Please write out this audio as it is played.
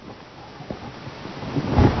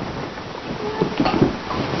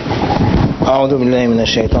أعوذ بالله من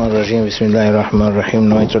الشيطان الرجيم. بسم الله الرحمن الرحيم.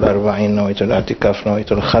 نويت الأربعين، نويت الاعتكاف،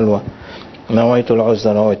 نويت الخلوة، نويت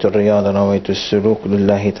العزلة، نويت الرياضة، نويت السلوك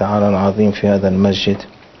لله تعالى العظيم في هذا المسجد.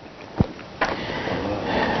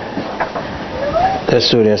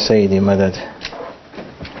 دستور يا سيدي مدد.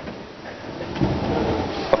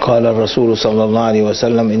 قال الرسول صلى الله عليه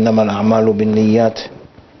وسلم: إنما الأعمال بالنيات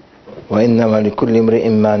وإنما لكل امرئ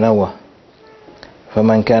ما نوى،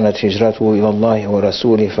 فمن كانت هجرته إلى الله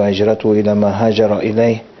ورسوله فهجرته إلى ما هاجر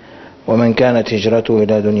إليه، ومن كانت هجرته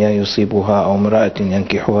إلى دنيا يصيبها أو امرأة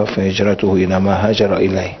ينكحها فهجرته إلى ما هاجر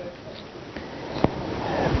إليه.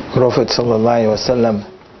 Prophet sallallahu alaihi wasallam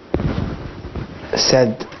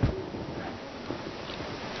said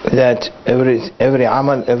that every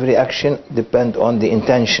amal, every action depends on the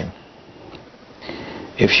intention.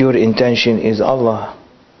 If your intention is Allah,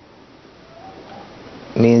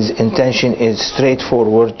 means intention is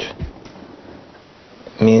straightforward,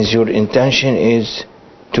 means your intention is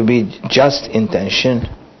to be just intention,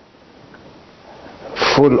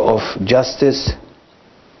 full of justice,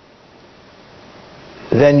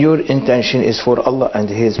 then your intention is for Allah and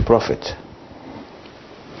His Prophet.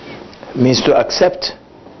 Means to accept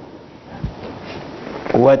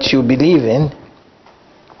what you believe in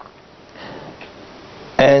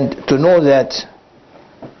and to know that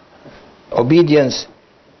obedience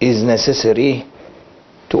is necessary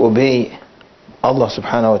to obey Allah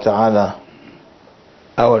subhanahu wa ta'ala,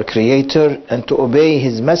 our creator, and to obey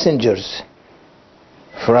his messengers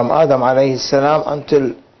from Adam alayhi salam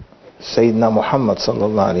until Sayyidina Muhammad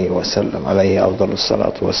sallallahu alayhi wa sallam alayhi afdalu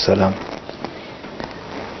salatu wa salam.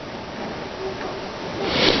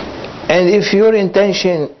 And if your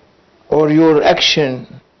intention or your action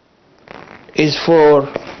is for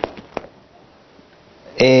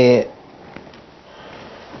a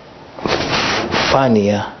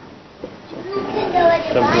fania,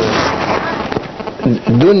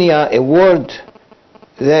 dunya, a word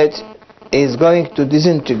that is going to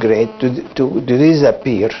disintegrate, to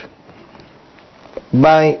disappear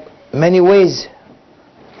by many ways.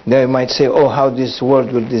 They might say, oh, how this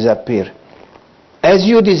word will disappear. As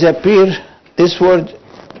you disappear, this word,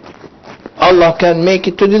 Allah can make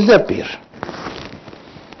it to disappear.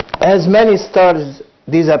 As many stars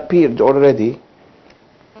disappeared already,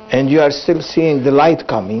 and you are still seeing the light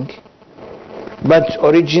coming, but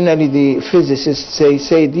originally the physicists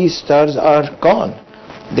say these stars are gone.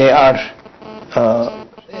 They are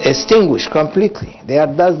extinguished completely. They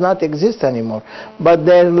does not exist anymore. But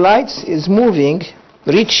their light is moving,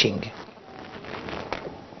 reaching.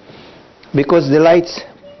 Because the lights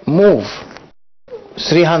move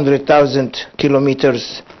 300,000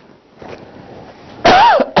 kilometers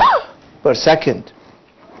per second.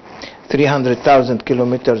 300,000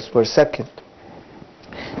 kilometers per second,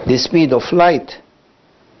 the speed of light.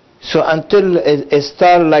 So until a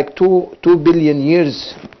star like 2 billion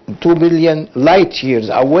years, 2 billion light years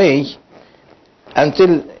away,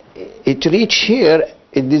 until it reach here,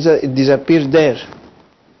 it disappears there.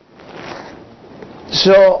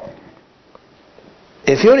 So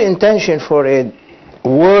if your intention for a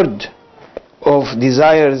word of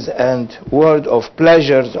desires and word of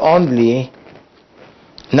pleasures only,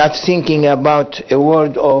 not thinking about a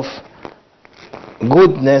word of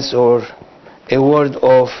goodness or a word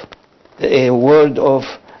of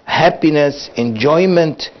happiness,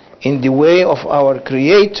 enjoyment in the way of our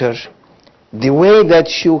Creator, the way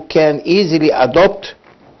that you can easily adopt,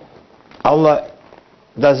 God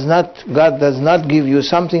does not give you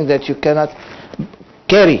something that you cannot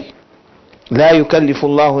carry. لا يكلف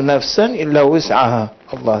الله نفسا إلا وسعها.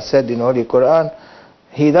 Allah said in Holy Quran,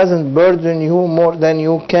 He doesn't burden you more than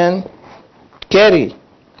you can carry.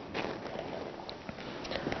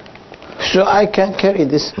 So I can carry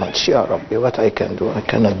this much, Ya Rabbi, what I can do? I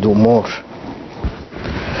cannot do more.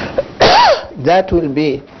 That will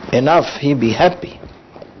be enough, He be happy.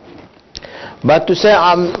 But to say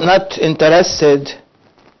I'm not interested,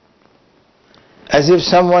 as if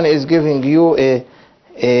someone is giving you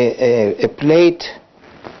a plate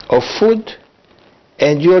of food,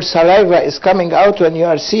 and your saliva is coming out when you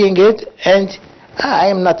are seeing it, and I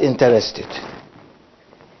am not interested.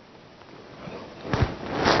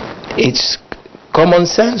 It's common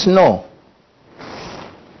sense? No.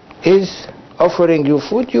 Is offering you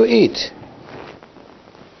food, you eat.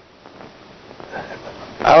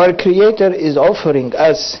 Our Creator is offering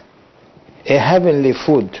us a heavenly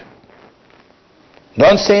food.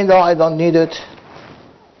 Don't say, no, I don't need it.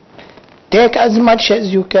 Take as much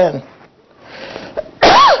as you can.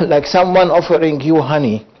 Like someone offering you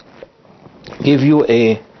honey, give you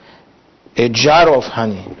a jar of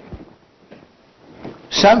honey.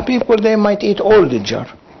 Some people, they might eat all the jar.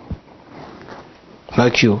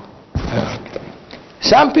 like you.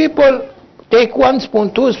 Some people take 1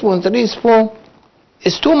 spoon, 2 spoons, 3 spoons.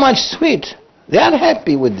 It's too much sweet. They are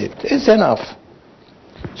happy with it. It's enough.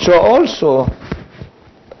 So also,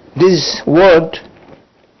 this word,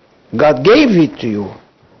 God gave it to you.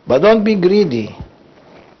 But don't be greedy.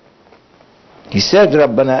 He said,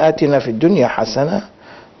 رَبَّنَا آتِنَا فِي الدُّنْيَا حَسَنَةً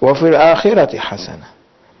وَفِي الْآخِرَةِ حَسَنَةً.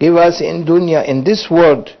 Give us in dunya, in this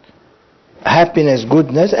world, happiness,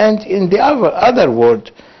 goodness, and in the other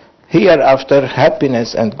world, hereafter,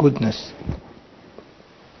 happiness and goodness.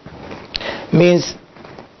 Means,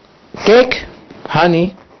 take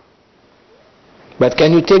honey, but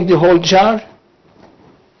can you take the whole jar?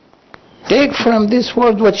 Take from this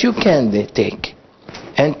world what you can take,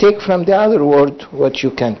 and take from the other world what you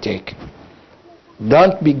can take.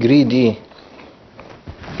 Don't be greedy.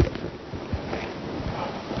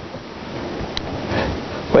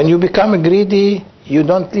 When you become greedy, you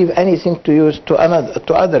don't leave anything to use to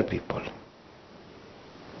other people.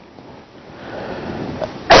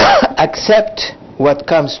 Accept what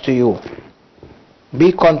comes to you.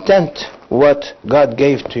 Be content what God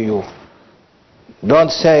gave to you.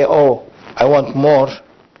 Don't say, oh, I want more.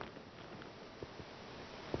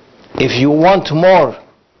 If you want more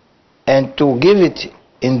and to give it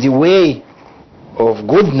in the way of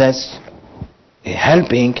goodness,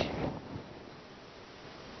 helping,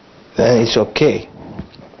 then it's okay.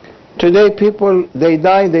 Today people, they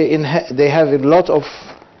die, they have a lot of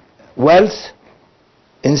wealth.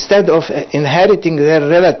 Instead of inheriting their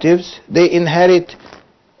relatives, they inherit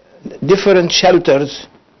different shelters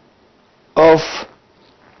of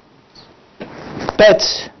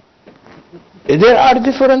pets. There are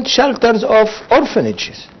different shelters of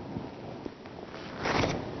orphanages.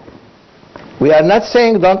 We are not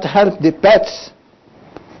saying don't help the pets.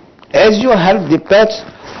 As you help the pets,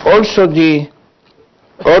 also the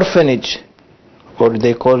orphanage, or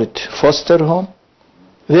they call it foster home,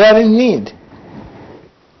 they are in need.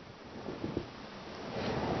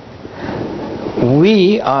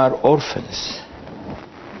 We are orphans.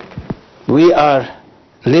 We are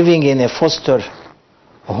living in a foster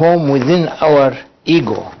home within our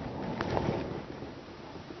ego.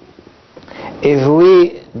 If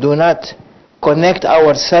we do not connect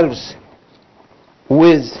ourselves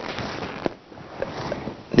with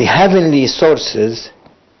the heavenly sources,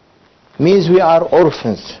 means we are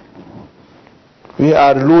orphans. We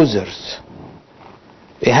are losers.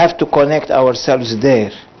 We have to connect ourselves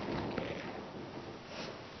there.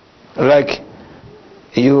 Like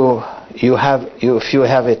if you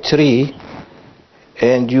have a tree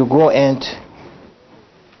and you go and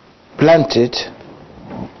plant it,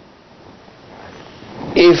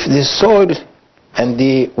 if the soil and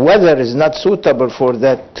the weather is not suitable for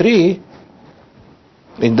that tree,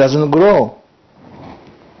 it doesn't grow.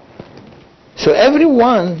 So every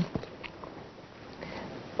one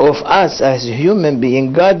of us as a human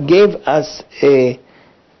being, God gave us a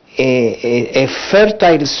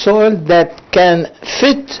fertile soil that can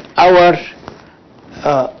fit our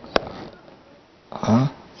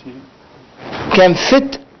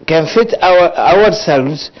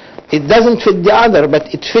ourselves. It doesn't fit the other,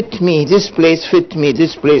 but it fits me. This place fits me.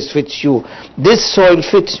 This place fits you. This soil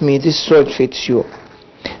fits me. This soil fits you.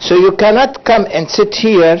 So you cannot come and sit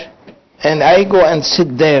here and I go and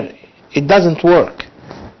sit there. It doesn't work.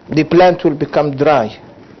 The plant will become dry.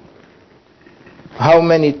 How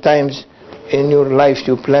many times in your life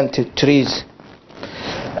you planted trees?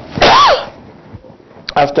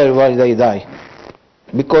 After a while they die.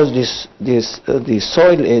 Because the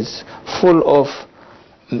soil is full of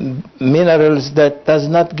minerals that is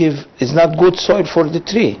not good soil for the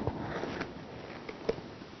tree.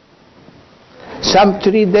 Some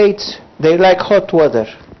tree dates, they like hot weather.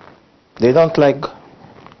 They don't like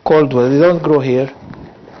cold weather. They don't grow here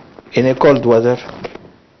in a cold weather.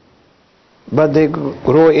 But they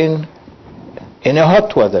grow in a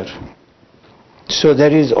hot weather. So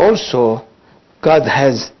there is also, God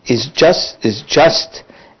is just,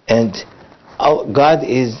 and God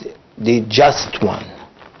is the just one,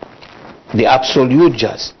 the absolute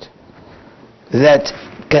just, that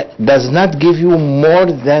does not give you more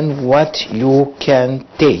than what you can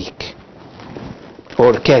take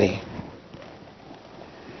or carry.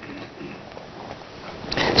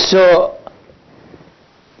 So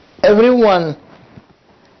everyone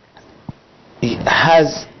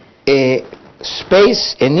has a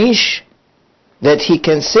space, a niche that he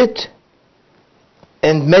can sit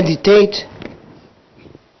and meditate.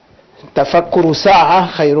 تفكر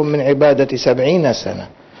ساعة خير من عبادة 70 سنة.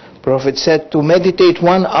 Prophet said to meditate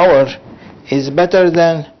 1 hour is better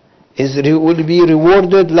than, will be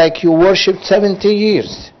rewarded like you worshipped 70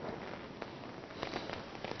 years.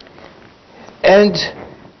 And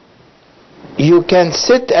you can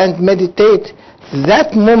sit and meditate.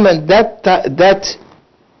 That moment, that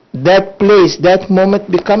place, that moment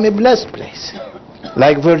become a blessed place.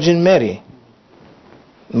 Like Virgin Mary.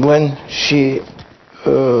 When she,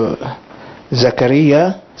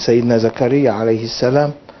 Zachariah, Sayyidina Zachariah alayhi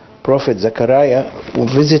salam, Prophet Zachariah, who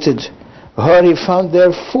visited her, he found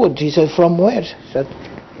their food. He said, from where? She said,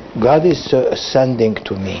 God is sending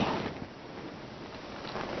to me.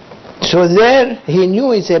 So there he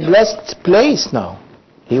knew it's a blessed place now.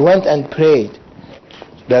 He went and prayed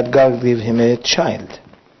that God give him a child.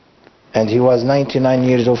 And he was 99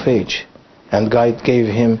 years of age. And God gave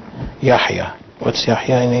him Yahya. What's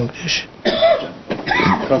Yahya in English?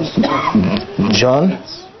 John?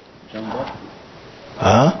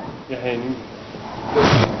 Huh?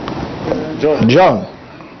 John.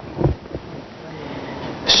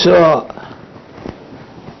 So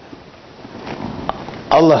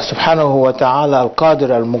Allah subhanahu wa ta'ala al-Qadir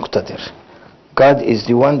al-Muqtadir. God is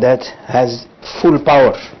the one that has full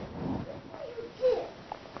power.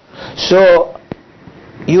 So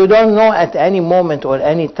you don't know at any moment or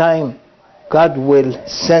any time God will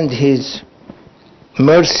send His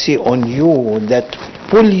mercy on you that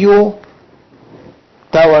pull you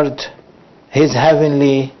toward His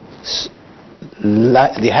heavenly,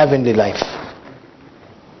 the heavenly life.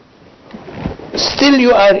 Still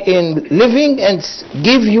you are in living and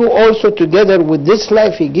give you also together with this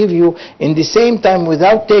life He give you in the same time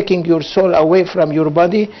without taking your soul away from your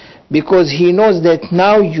body, because He knows that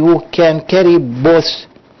now you can carry both.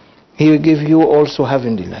 He will give you also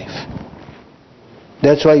heavenly life.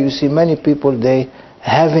 That's why you see many people, they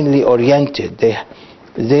heavenly oriented. They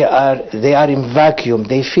are in vacuum.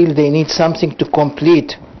 They feel they need something to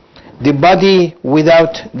complete. The body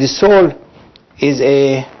without the soul is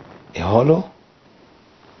a hollow.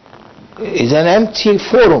 Is an empty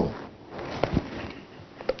forum.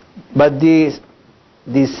 But the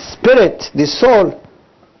spirit, the soul,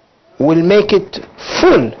 will make it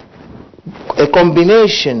full. A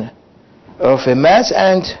combination of a mass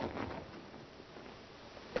and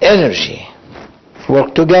energy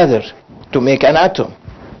work together to make an atom.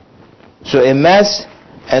 So a mass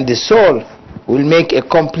and the soul will make a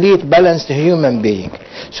complete balanced human being.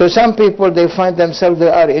 So some people, they find themselves, they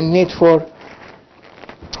are in need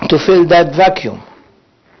to fill that vacuum.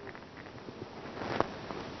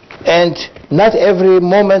 And not every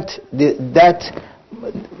moment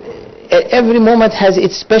every moment has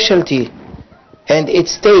its specialty and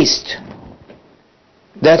its taste.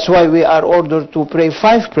 That's why we are ordered to pray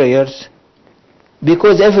 5 prayers,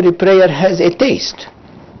 because every prayer has a taste.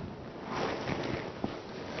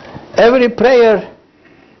 Every prayer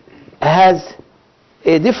has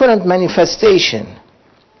a different manifestation.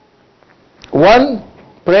 One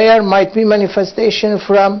prayer might be manifestation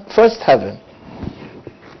from first heaven.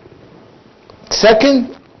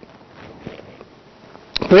 Second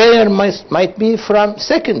prayer might be from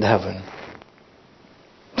second heaven.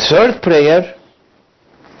 Third prayer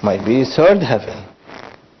might be third heaven.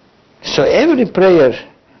 So every prayer,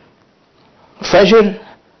 Fajr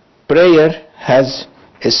prayer, has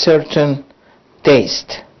a certain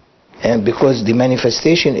taste. And because the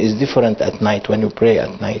manifestation is different at night when you pray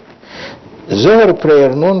at night. Zuhr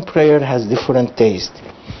prayer, noon prayer has different taste.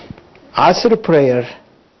 Asr prayer,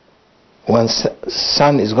 when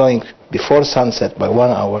sun is going before sunset by 1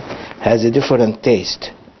 hour, has a different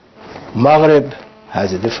taste. Maghrib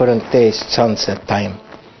has a different taste, sunset time.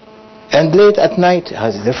 And late at night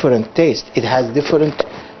has a different taste. It has different,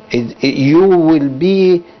 you will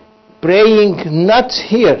be praying not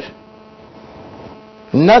here,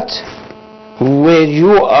 not where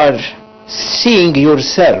you are seeing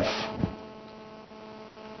yourself.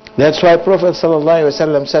 That's why Prophet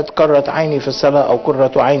ﷺ said, قَرَّتْ عَيْنِي فِي الصَّلَاةِ أو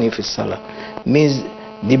قُرَّةُ عَيْنِي فِي الصَّلَاةِ. Means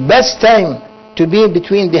the best time to be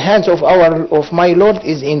between the hands of my Lord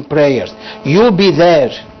is in prayers. You be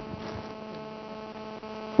there.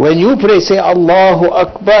 When you pray, say Allahu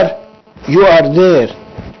Akbar, you are there.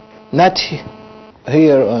 Not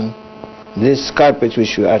here on this carpet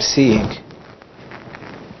which we are seeing.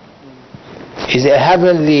 Is a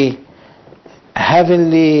heavenly,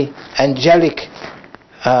 angelic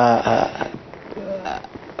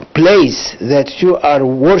place that you are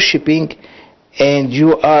worshipping, and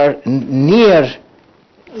you are near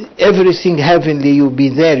everything heavenly. You be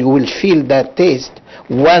there, you will feel that taste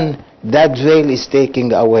when that veil is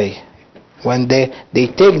taken away. When they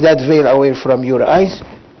take that veil away from your eyes,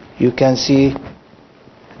 you can see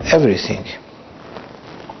everything.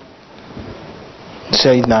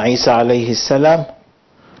 Sayyidina Isa alayhi salam,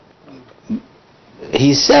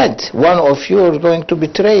 he said, one of you is going to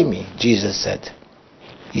betray me, Jesus said.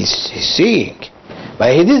 He's seeing.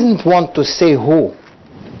 But he didn't want to say who.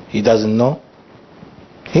 He doesn't know.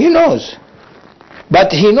 He knows.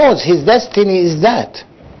 But he knows his destiny is that.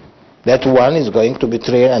 That one is going to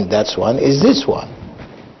betray, and that one is this one.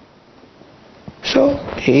 So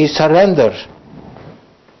he surrendered.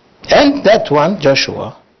 And that one,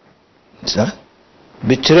 Joshua,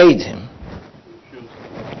 betrayed him.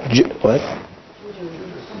 What?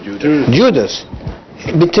 Judas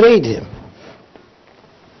betrayed him.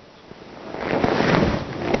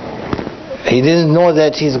 He didn't know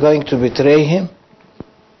that he's going to betray him.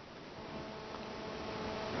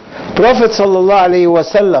 Prophet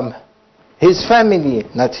ﷺ, his family,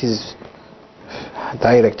 not his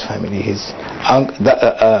direct family, his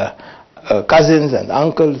cousins and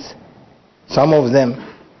uncles, some of them,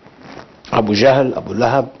 Abu Jahl, Abu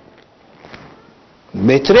Lahab,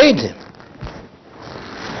 betrayed him.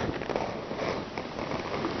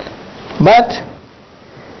 But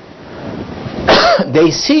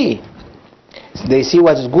they see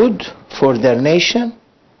what's good for their nation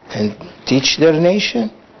and teach their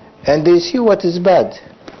nation, and they see what is bad.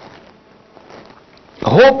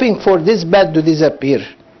 Hoping for this bad to disappear,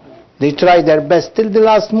 they try their best till the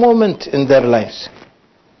last moment in their lives.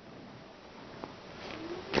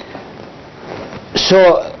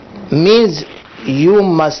 So means you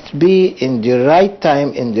must be in the right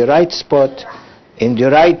time, in the right spot, in the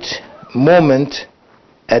right moment,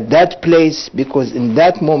 at that place, because in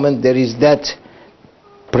that moment there is that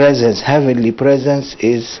presence, heavenly presence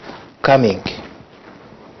is coming.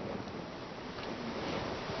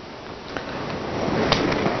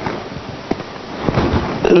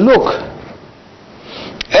 Look,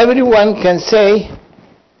 everyone can say,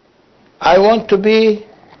 I want to be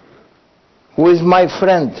with my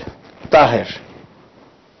friend Tahir.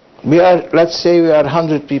 Let's say we are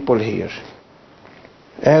 100 people here.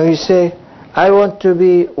 And we say, I want to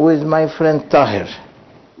be with my friend Tahir.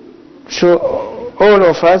 So all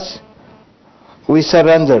of us, we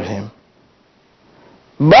surrender him.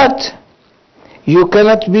 But you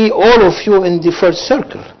cannot be all of you in the first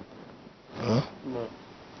circle. Huh?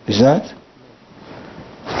 Isn't that?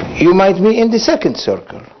 You might be in the second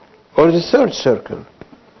circle, or the third circle,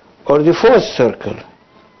 or the fourth circle.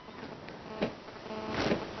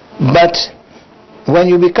 But when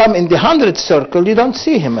you become in the 100th circle, you don't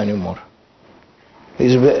see him anymore.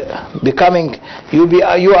 He's becoming,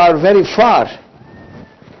 you are very far.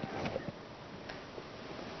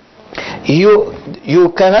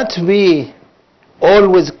 You cannot be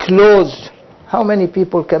always close. How many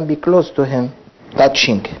people can be close to him?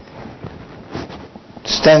 Touching,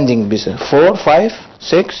 standing beside, 4, 5,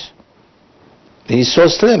 6. He's so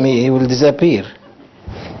slim, he will disappear.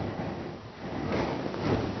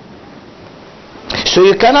 So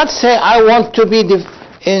you cannot say, I want to be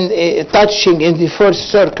touching in the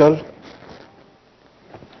first circle,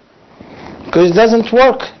 because it doesn't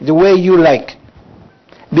work the way you like.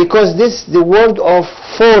 Because this is the word of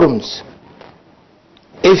forms.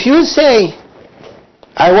 If you say,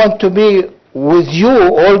 I want to be with you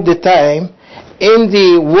all the time, in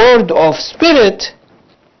the world of spirit,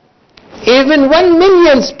 even 1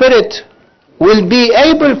 million spirit will be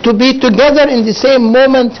able to be together in the same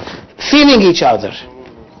moment, feeling each other.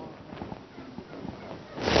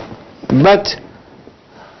 But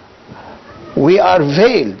we are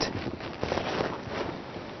veiled.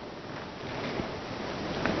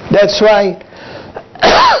 That's why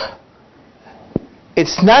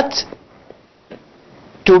it's not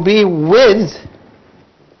to be with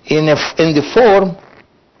in the form,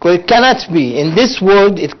 because it cannot be. In this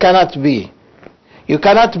world, it cannot be. You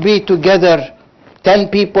cannot be together, 10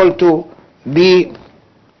 people to be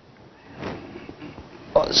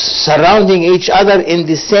surrounding each other in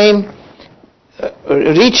the same,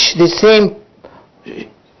 reach the same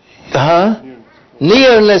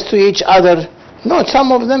nearness to each other. No,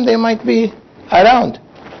 some of them, they might be around.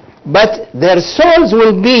 But their souls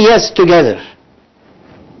will be, yes, together.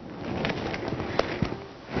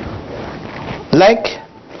 Like,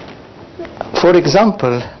 for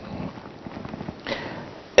example,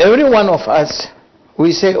 every one of us,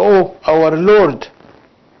 we say, oh, our Lord,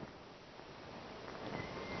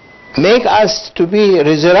 make us to be,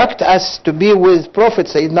 resurrect us to be with Prophet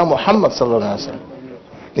Sayyidina Muhammad sallallahu alaihi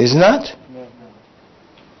wasallam. Is not?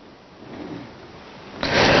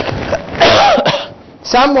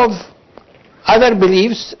 Some of other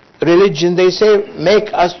beliefs, religion, they say, make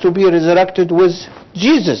us to be resurrected with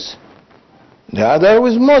Jesus. The other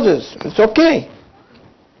with Moses. It's okay.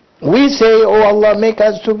 We say, oh Allah, make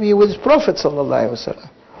us to be with Prophet sallallahu alaihi wasallam,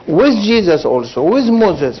 with Jesus also, with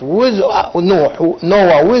Moses, with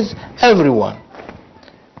Noah, with everyone.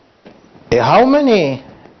 How many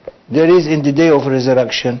there is in the day of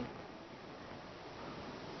resurrection?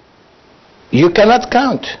 You cannot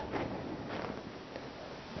count.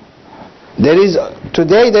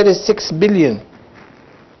 Today there is 6 billion.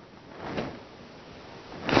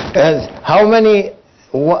 And how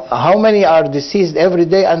many are deceased every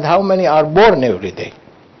day and how many are born every day?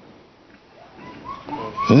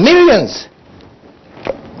 Millions.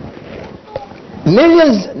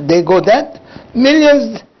 Millions, they go dead.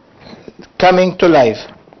 Millions coming to life,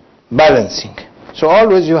 balancing. So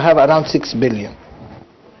always you have around 6 billion.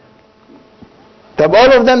 But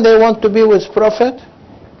all of them, they want to be with Prophet.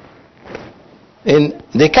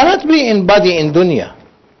 They cannot be in body in dunya.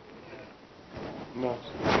 No.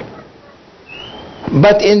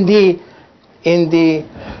 But in the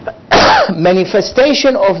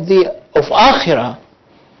manifestation of akhirah,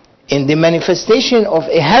 in the manifestation of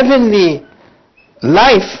a heavenly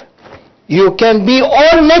life, you can be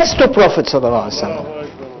all next to Prophet sallallahu alaihi wasallam.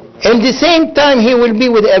 In the same time, he will be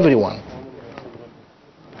with everyone.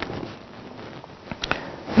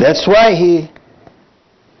 That's why he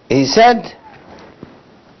said,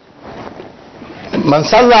 "Man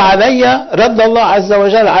salla alayya, radda Allah azza wa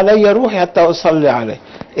jalla alayya ruhi hatta usalli alayh."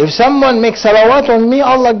 If someone makes salawat on me,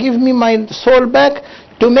 Allah give me my soul back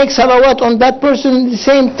to make salawat on that person at the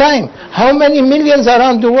same time. How many millions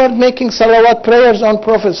around the world making salawat prayers on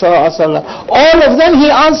Prophet sallallahu alaihi wasallam? All of them, he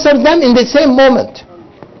answered them in the same moment,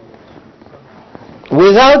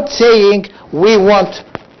 without saying we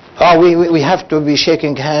have to be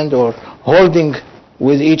shaking hand or holding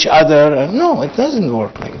with each other. No, it doesn't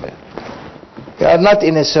work like that. You are not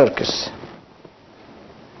in a circus.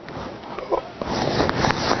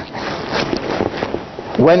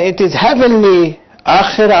 When it is heavenly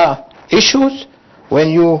akhirah issues, when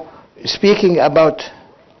you speaking about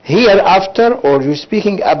hereafter or you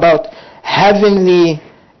speaking about heavenly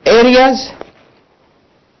areas,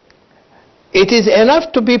 it is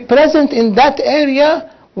enough to be present in that area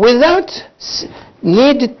without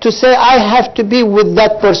need to say I have to be with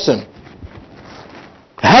that person.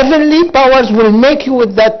 Heavenly powers will make you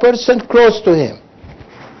with that person, close to him.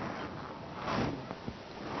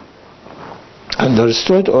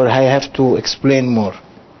 Understood, or I have to explain more?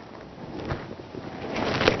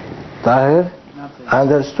 Tahir? Nothing.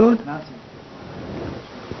 Understood? Nothing.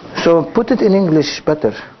 So put it in English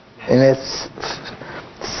better, in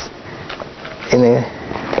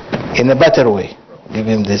a better way. Give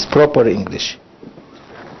him this proper English.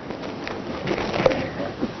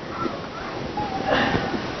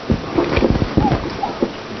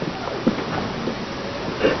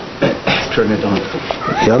 Turn it on.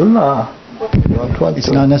 Yalla. Don't want It's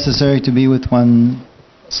to. not necessary to be with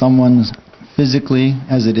someone physically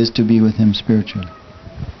as it is to be with him spiritually.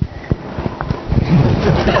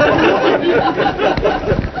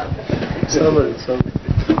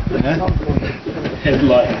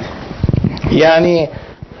 Headline. Yani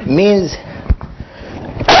means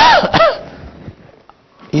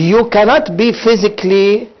you cannot be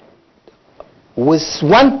physically with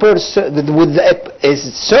one person, with a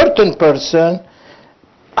certain person,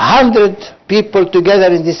 100 people together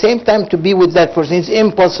in the same time to be with that person. It's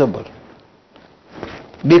impossible.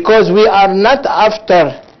 Because we are not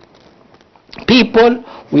after people,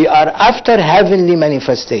 we are after heavenly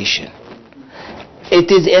manifestation. It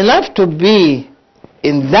is enough to be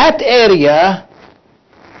in that area.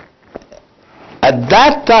 At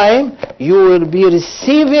that time, you will be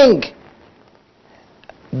receiving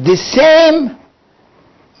the same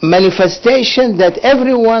manifestation that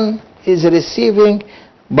everyone is receiving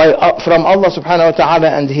from Allah subhanahu wa ta'ala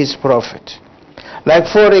and His Prophet. Like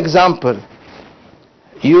for example,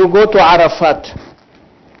 you go to Arafat.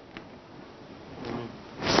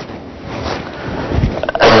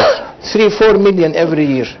 3-4 million every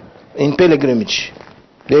year in pilgrimage.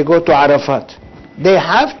 They go to Arafat. They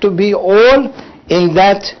have to be all in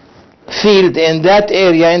that field, in that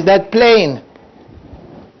area, in that plain.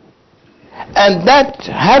 And that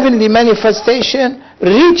heavenly manifestation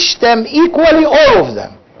reached them equally, all of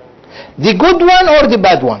them. The good one or the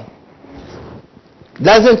bad one.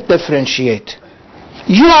 Doesn't differentiate.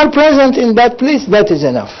 You are present in that place, that is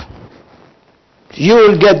enough. You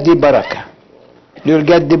will get the barakah. You will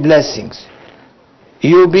get the blessings.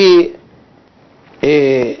 You be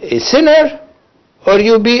a sinner or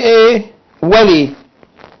you be a wali.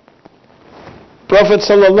 Prophet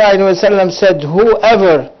sallallahu alaihi wasallam said,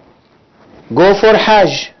 whoever go for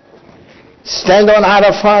Hajj, stand on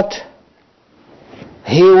Arafat,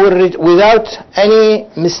 he will, without any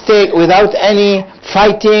mistake, without any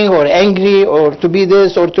fighting or angry or to be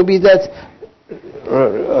this or to be that,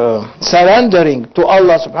 surrendering to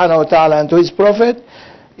Allah subhanahu wa ta'ala and to His Prophet,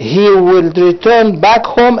 he will return back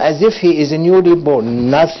home as if he is newly born,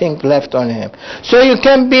 nothing left on him. So you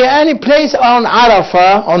can be any place on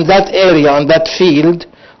Arafah, on that area, on that field,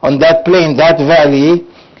 on that plain, that valley,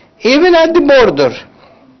 even at the border,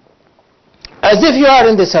 as if you are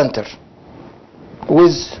in the center,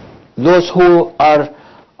 with those who are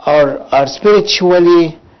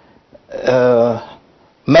spiritually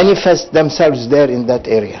manifest themselves there in that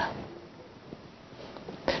area.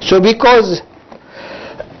 So because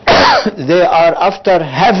they are after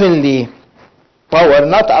heavenly power,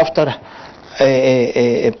 not after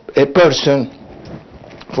a person.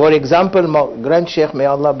 For example, my Grand Sheikh, may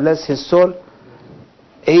Allah bless his soul,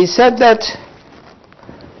 he said that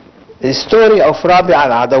the story of Rabi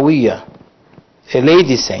al-Adawiyya, a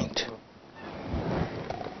lady saint.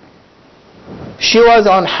 She was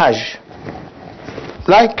on Hajj,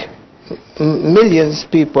 like millions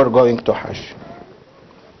of people going to Hajj.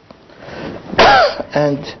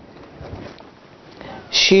 And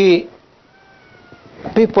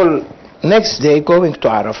people next day going to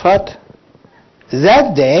Arafat,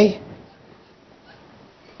 that day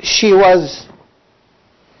she was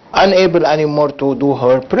unable anymore to do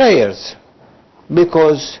her prayers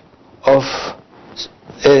because of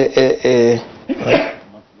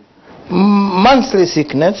monthly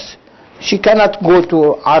sickness. She cannot go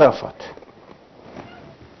to Arafat.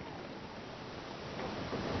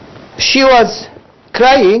 She was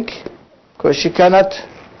crying because she cannot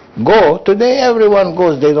go. Today everyone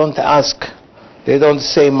goes, they don't ask. They don't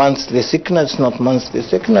say monthly sickness, not monthly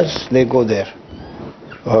sickness, they go there.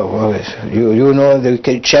 Oh, you know they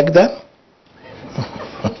can check them?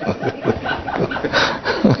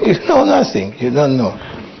 You know nothing, you don't know.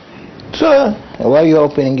 So, why are you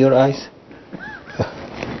opening your eyes?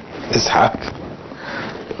 Ishaq.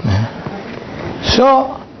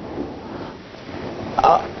 So,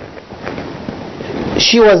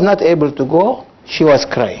 she was not able to go, she was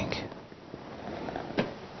crying.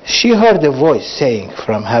 She heard a voice saying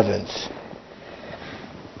from heavens,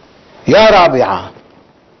 Ya Rabi'a,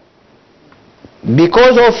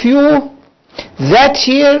 because of you, that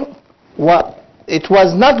year, it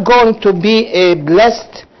was not going to be a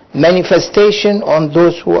blessed manifestation on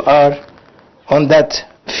those who are on that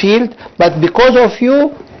field, but because of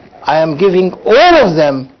you, I am giving all of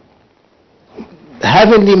them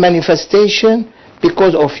heavenly manifestation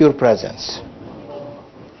because of your presence.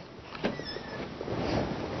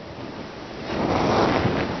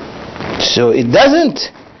 So it doesn't,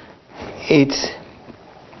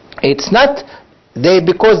 it's not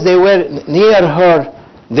because they were near her,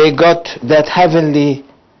 they got that heavenly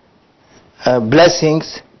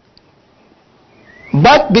blessings,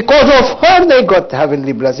 but because of her they got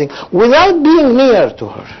heavenly blessing without being near to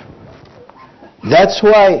her. That's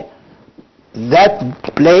why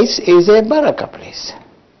that place is a barakah place.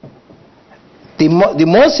 The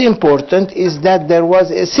most important is that there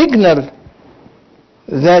was a signal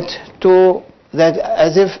that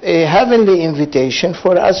as if a heavenly invitation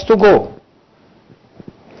for us to go.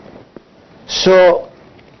 So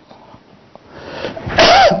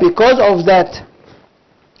because of that,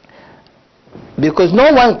 because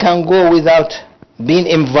no one can go without being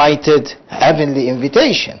invited, heavenly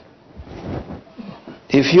invitation.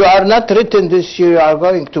 If you are not written this year you are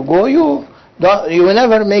going to go, you will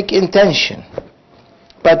never make intention.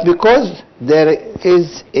 But because there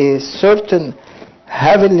is a certain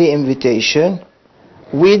heavenly invitation,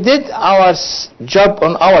 we did our job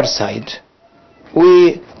on our side.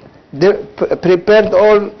 We prepared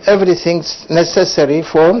everything necessary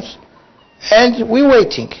forms, and we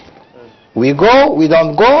waiting. We go, we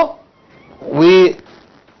don't go, we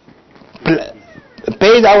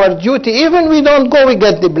paid our duty. Even we don't go, we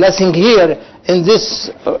get the blessing here in this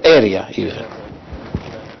area even,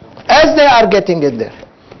 as they are getting it there,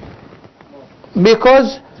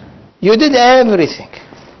 because you did everything.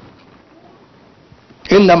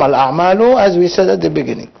 إنما الأعمال, as we said at the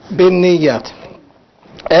beginning, بالنيات.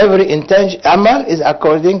 Every intention, amal is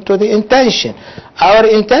according to the intention. Our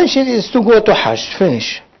intention is to go to Hajj,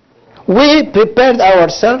 finish. We prepared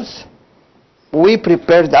ourselves, we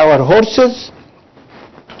prepared our horses,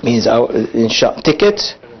 means our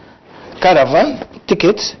tickets, caravan,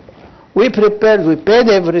 tickets. We prepared, we paid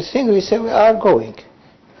everything, we said we are going.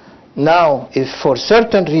 Now, if for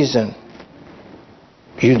certain reason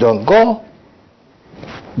you don't go,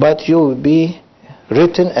 but you will be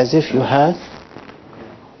written as if you had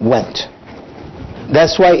went.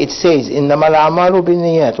 That's why it says إنما الأعمال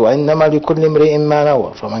بالنيات وإنما لكل امرئ ما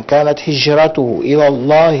نوى فمن كانت هجرته إلى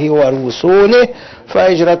الله ورسوله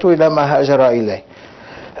فهجرته إلى ما هاجر إليه.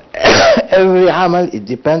 every amal, it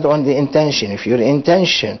depends on the intention. If your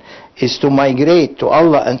intention is to migrate to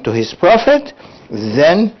Allah and to His Prophet,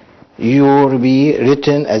 then you will be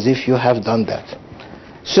written as if you have done that.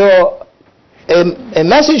 So, a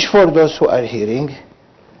message for those who are hearing,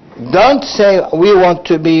 don't say, we want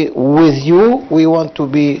to be with you, we want to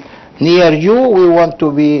be near you, we want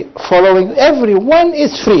to be following. Everyone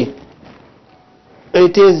is free.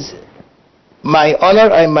 It is my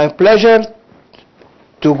honor and my pleasure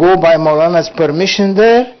to go by Maulana's permission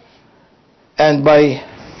there, and by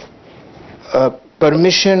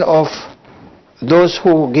permission of those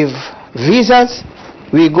who give visas,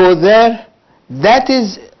 we go there. That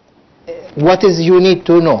is what is you need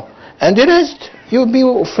to know. And the rest, you be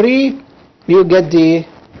free, you get the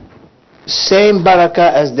same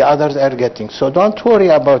barakah as the others are getting. So don't worry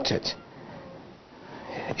about it.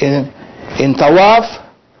 In Tawaf,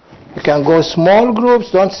 you can go small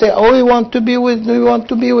groups. Don't say, oh, we want to be with.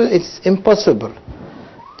 It's impossible.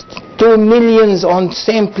 2 million on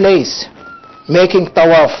same place making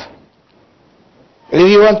Tawaf. If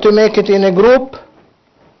you want to make it in a group,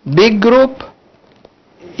 big group,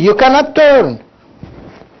 you cannot turn.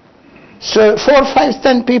 So 4, 5,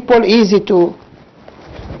 10 people, easy to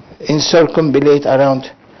circumambulate around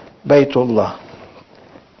Baytullah.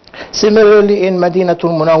 Similarly in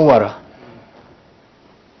Madinatul Munawwara,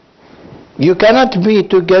 you cannot be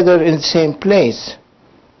together in the same place.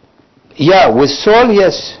 Yeah, with soul,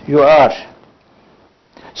 yes, you are.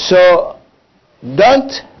 So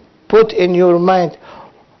don't put in your mind,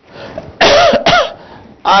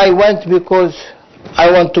 I went because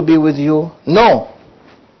I want to be with you. No.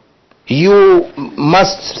 You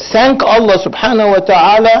must thank Allah subhanahu wa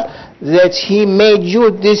ta'ala that He made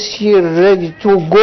you this year ready to go